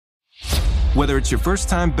Whether it's your first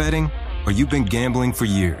time betting or you've been gambling for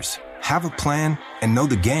years, have a plan and know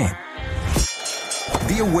the game.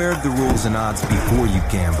 Be aware of the rules and odds before you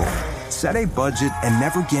gamble. Set a budget and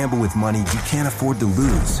never gamble with money you can't afford to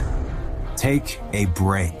lose. Take a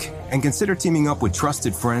break and consider teaming up with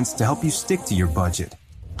trusted friends to help you stick to your budget.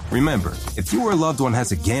 Remember, if you or a loved one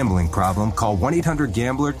has a gambling problem, call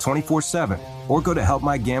 1-800-GAMBLER 24/7 or go to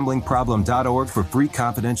helpmygamblingproblem.org for free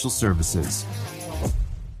confidential services.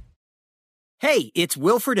 Hey, it's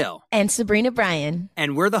Will Friedle. And Sabrina Bryan.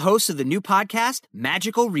 And we're the hosts of the new podcast,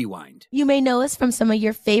 Magical Rewind. You may know us from some of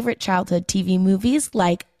your favorite childhood TV movies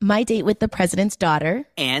like My Date with the President's Daughter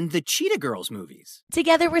and the Cheetah Girls movies.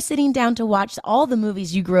 Together, we're sitting down to watch all the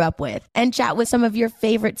movies you grew up with and chat with some of your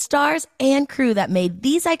favorite stars and crew that made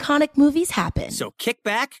these iconic movies happen. So kick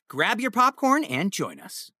back, grab your popcorn, and join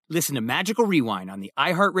us. Listen to Magical Rewind on the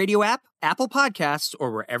iHeartRadio app, Apple Podcasts,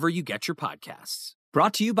 or wherever you get your podcasts.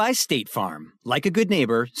 Brought to you by State Farm. Like a good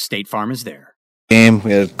neighbor, State Farm is there. Game,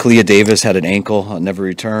 we had Kalia Davis had an ankle, never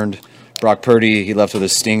returned. Brock Purdy, he left with a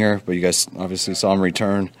stinger, but you guys obviously saw him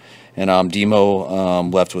return. And Demo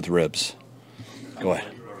left with ribs. Go ahead.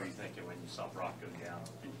 What were you thinking when you saw Brock go down?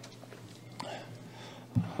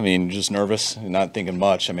 I mean, just nervous, not thinking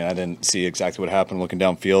much. I mean, I didn't see exactly what happened looking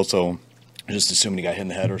downfield, so just assuming he got hit in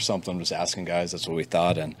the head or something. Just asking guys, that's what we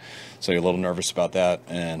thought, and so you're a little nervous about that.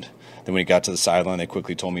 And then when he got to the sideline, they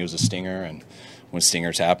quickly told me it was a stinger, and when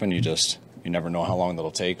stingers happen, you never know how long that'll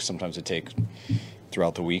take. Sometimes it take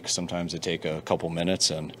throughout the week, sometimes it take a couple minutes,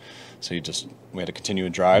 and so we had to continue to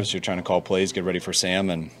drive, so you're trying to call plays, get ready for Sam,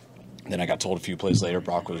 and then I got told a few plays later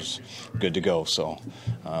Brock was good to go, so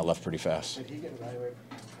left pretty fast. Did he get evaluated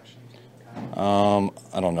for concussion?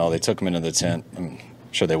 I don't know. They took him into the tent. I'm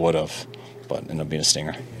sure they would have, but ended up being a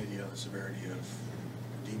stinger. Any idea of the severity of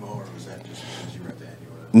Demo, or was that just because you were at the end?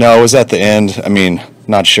 No, it was at the end. I mean,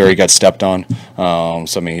 not sure. He got stepped on. So,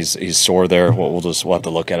 I mean, he's sore there. We'll have to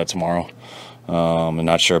look at it tomorrow. I'm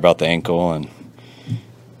not sure about the ankle, and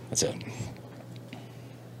that's it.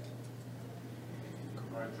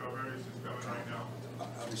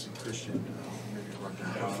 Obviously, Christian, maybe a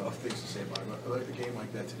rundown of things to say about him. Like a game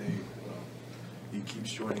like that today, he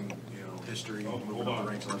keeps joining, history, moving up the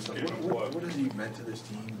ranks, and all that stuff. What has he meant to this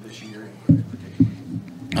team this year in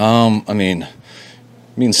particular? I mean,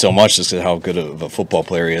 it means so much just how good of a football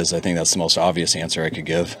player he is. I think that's the most obvious answer I could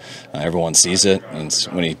give. Everyone sees it, and it's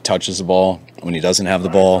when he touches the ball, when he doesn't have the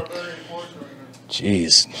ball.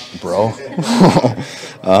 Jeez, bro.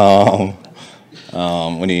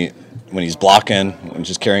 When he's blocking, when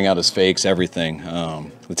just carrying out his fakes, everything.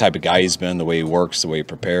 The type of guy he's been, the way he works, the way he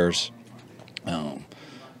prepares,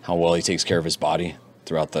 how well he takes care of his body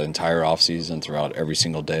throughout the entire offseason, throughout every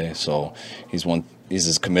single day. So he's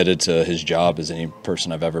as committed to his job as any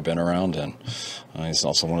person I've ever been around, and he's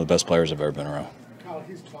also one of the best players I've ever been around. Kyle,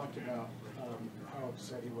 he's talked about how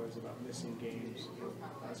upset he was about missing games the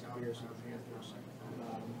last couple years with the Panthers,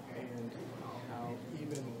 and how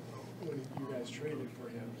even when you guys traded for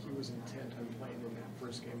him, he was intent on playing in that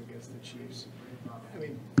first game against the Chiefs. I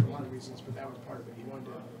mean, for a lot of reasons, but that was part of it. He wanted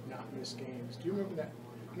to not miss games. Do you remember that?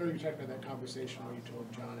 I know you talked about that conversation where you told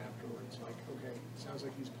John afterwards, like, okay, sounds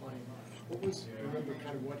like he's playing. What was, do you remember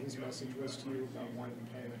kind of what his message was to you about wanting to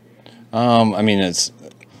play? I mean,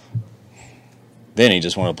 then he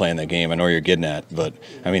just wanted to play in that game. I know what you're getting at, but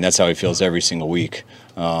I mean, that's how he feels every single week.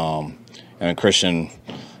 And Christian,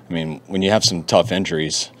 I mean, when you have some tough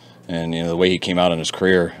injuries, and the way he came out in his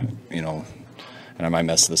career, and I might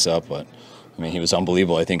mess this up, but I mean, he was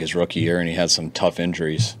unbelievable. I think his rookie year, and he had some tough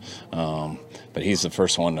injuries. But he's the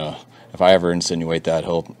first one to, if I ever insinuate that,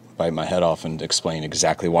 he'll bite my head off and explain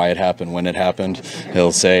exactly why it happened, when it happened.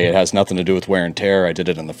 He'll say it has nothing to do with wear and tear. I did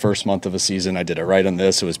it in the first month of a season. I did it right on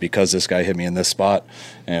this. It was because this guy hit me in this spot,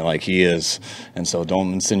 and like he is. And so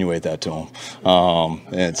don't insinuate that to him.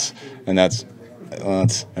 And that's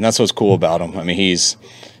what's cool about him. I mean,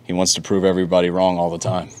 he wants to prove everybody wrong all the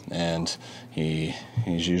time, and he's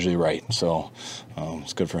usually right. So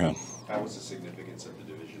it's good for him. How was the significance of the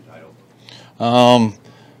division title?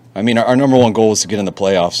 I mean, our number one goal was to get in the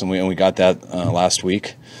playoffs, and we got that last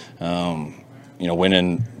week.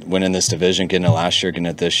 Winning this division, getting it last year, getting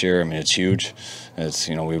it this year, I mean, it's huge. It's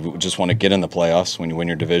we just want to get in the playoffs. When you win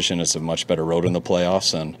your division, it's a much better road in the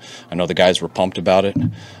playoffs, and I know the guys were pumped about it.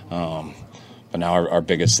 But now our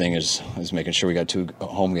biggest thing is making sure we got 2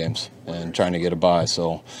 home games and trying to get a bye.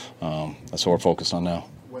 So that's what we're focused on now.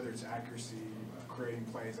 Whether it's accuracy, creating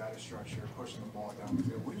plays out of structure, pushing the ball down the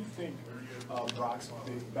field, what do you think Brock's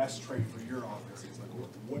the best trait for your offense is? Like,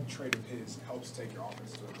 what trait of his helps take your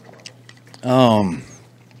offense to another level?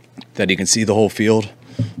 That he can see the whole field.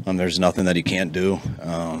 There's nothing that he can't do.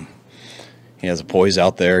 he has a poise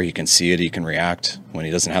out there. He can see it. He can react. When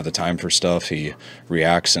he doesn't have the time for stuff, he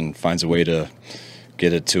reacts and finds a way to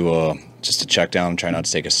get it to just a check down and try not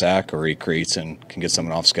to take a sack, or he creates and can get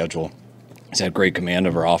someone off schedule. He's had great command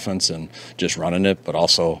of our offense and just running it, but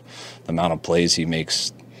also the amount of plays he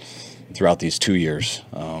makes throughout these 2 years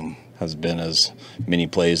has been as many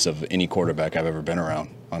plays of any quarterback I've ever been around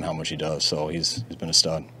on how much he does. So he's been a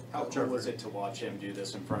stud. How cool was it to watch him do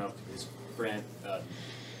this in front of his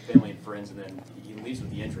family and friends, and then he leaves with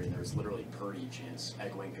the injury, and there's literally Purdy chants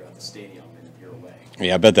echoing throughout the stadium, and you're away.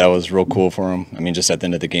 Yeah, I bet that was real cool for him. I mean, just at the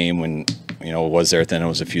end of the game when, it was there, then it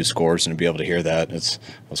was a few scores, and to be able to hear that, it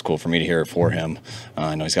was cool for me to hear it for him.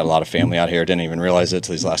 I know he's got a lot of family out here. Didn't even realize it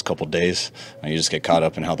till these last couple of days. You just get caught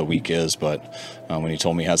up in how the week is, but when he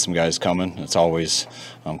told me he had some guys coming, it's always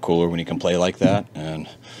cooler when he can play like that, and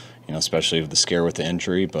especially with the scare with the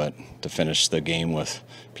injury, but to finish the game with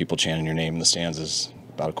people chanting your name in the stands is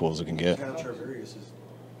about as cool as it can get. Kyle Charvarius has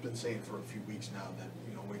been saying for a few weeks now that,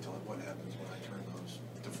 wait till what happens when I turn those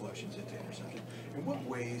deflections into interception. In what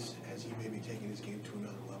ways has he maybe taken his game to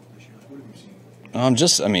another level this year? What have you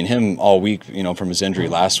seen? Him all week, from his injury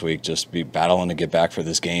last week, just be battling to get back for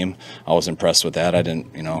this game. I was impressed with that. I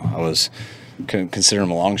didn't, I was considering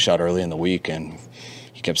him a long shot early in the week, and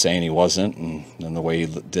he kept saying he wasn't, and then the way he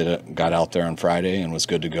did it, got out there on Friday and was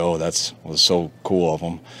good to go. That was so cool of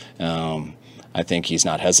him. I think he's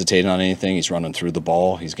not hesitating on anything. He's running through the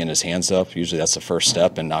ball. He's getting his hands up. Usually that's the first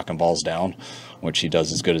step in knocking balls down, which he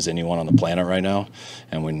does as good as anyone on the planet right now.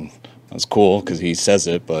 And it's cool because he says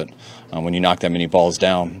it, but when you knock that many balls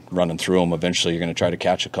down, running through them, eventually you're going to try to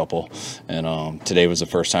catch a couple. And today was the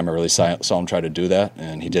first time I really saw him try to do that,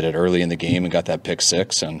 and he did it early in the game and got that pick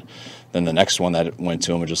six. And then the next one that went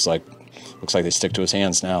to him was just like, looks like they stick to his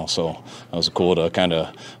hands now. So it was cool to kind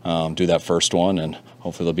of do that first one, and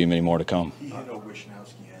hopefully there'll be many more to come. He had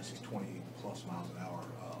Wishnowski has 20-plus miles an hour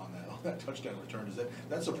on that touchdown return. Does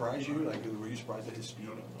that surprise you? Were you surprised at his speed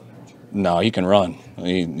on that return? No, he can run.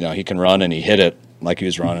 He can run, and he hit it like he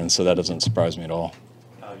was running, so that doesn't surprise me at all.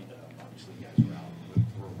 Obviously, you guys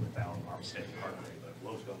were without Armstead and Cartwright, but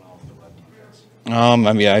what was going on with the left defense?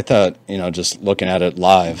 I thought, just looking at it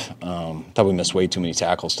live, thought we missed way too many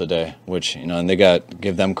tackles today, which, and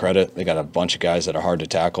give them credit. They got a bunch of guys that are hard to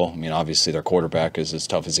tackle. Obviously their quarterback is as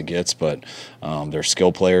tough as it gets, but they're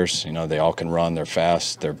skill players. They all can run. They're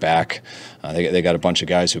fast. They're back. They got a bunch of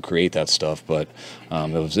guys who create that stuff, but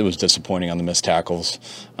it was disappointing on the missed tackles.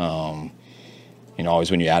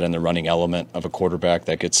 Always when you add in the running element of a quarterback,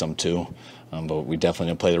 that gets some too. But we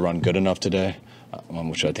definitely didn't play the run good enough today,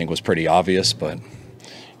 which I think was pretty obvious. But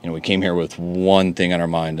we came here with one thing on our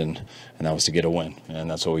mind, and that was to get a win, and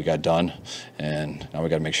that's what we got done. And now we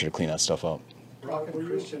got to make sure to clean that stuff up. Brock and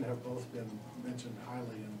Christian have both been mentioned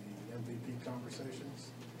highly in the MVP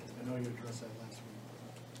conversations. I know you addressed that last week.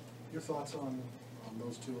 Your thoughts on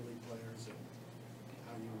those two elite players and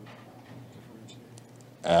how you would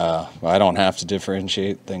differentiate? I don't have to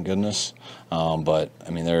differentiate, thank goodness. But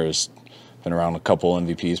there's been around a couple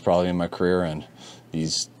MVPs probably in my career, and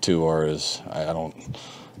these two are that's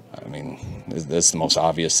the most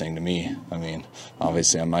obvious thing to me.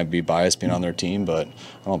 Obviously I might be biased being on their team, but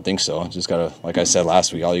I don't think so. Just gotta, like I said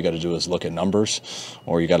last week, all you got to do is look at numbers,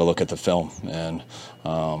 or you got to look at the film, and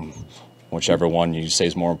whichever one you say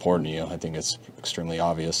is more important to you. I think it's extremely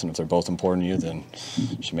obvious, and if they're both important to you, then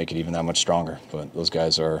you should make it even that much stronger. But those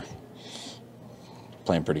guys are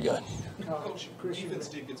playing pretty good. Coach, defense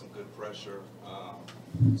did get some good pressure,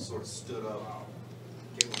 sort of stood up,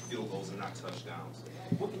 gave them field goals and not touchdowns.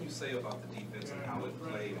 What can you say about the defense and how it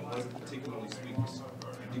played, and wasn't particularly speaking your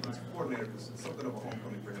defensive coordinator, because it's something of a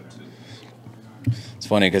homecoming for him too? It's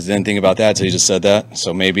funny because I didn't think about that until you just said that,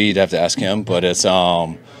 so maybe you'd have to ask him. But it's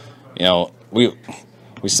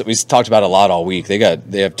we talked about it a lot all week. They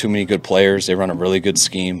have too many good players. They run a really good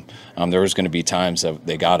scheme. There was going to be times that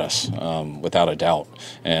they got us, without a doubt.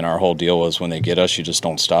 And our whole deal was when they get us, you just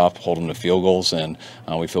don't stop, hold them to field goals, and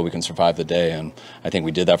we feel we can survive the day. And I think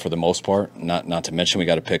we did that for the most part. Not to mention we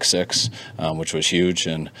got a pick six, which was huge.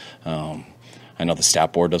 And I know the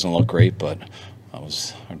stat board doesn't look great, but our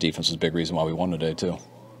defense was a big reason why we won today too.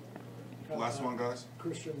 Last one, guys.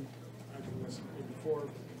 Christian, I can listen before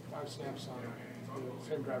 5 snaps on the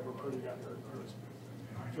same drive where Purdy got hurt. He was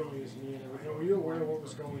feeling his knee and everything. Were you aware of what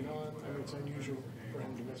was going on? It's unusual for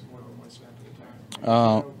him to miss more than 1 snap at a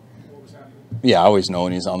time. What was happening? Yeah, I always know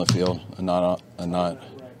when he's on the field and not. Right.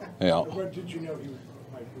 Yeah. What did you know he was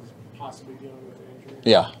possibly dealing with an injury?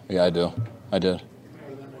 Yeah, I do. I did. How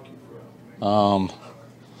did that make you feel?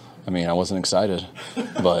 I mean, I wasn't excited.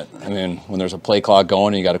 But, I mean, when there's a play clock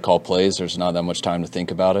going and you got to call plays, there's not that much time to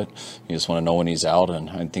think about it. You just want to know when he's out, and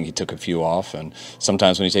I think he took a few off. And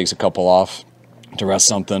sometimes when he takes a couple off to rest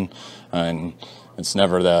something, and it's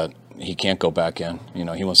never that he can't go back in. You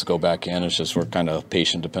know, he wants to go back in. It's just we're kind of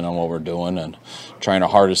patient depending on what we're doing and trying our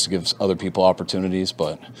hardest to give other people opportunities,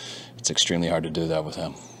 but it's extremely hard to do that with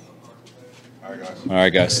him. All right,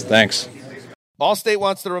 guys. Thanks. Allstate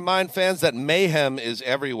wants to remind fans that mayhem is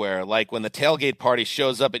everywhere, like when the tailgate party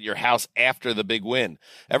shows up at your house after the big win.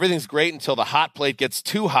 Everything's great until the hot plate gets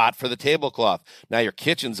too hot for the tablecloth. Now your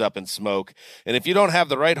kitchen's up in smoke. And if you don't have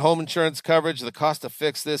the right home insurance coverage, the cost to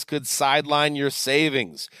fix this could sideline your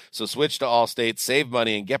savings. So switch to Allstate, save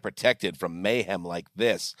money, and get protected from mayhem like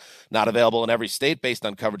this. Not available in every state based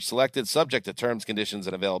on coverage selected, subject to terms, conditions,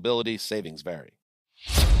 and availability. Savings vary.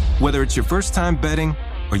 Whether it's your first time betting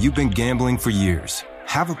or you've been gambling for years,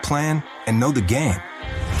 have a plan and know the game.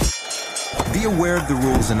 Be aware of the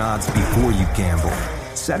rules and odds before you gamble.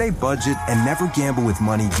 Set a budget and never gamble with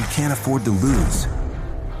money you can't afford to lose.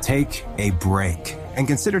 Take a break and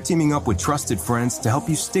consider teaming up with trusted friends to help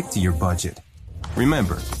you stick to your budget.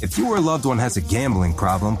 Remember, if you or a loved one has a gambling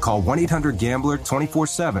problem, call 1-800-GAMBLER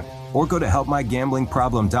 24/7 or go to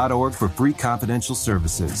helpmygamblingproblem.org for free confidential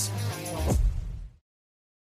services.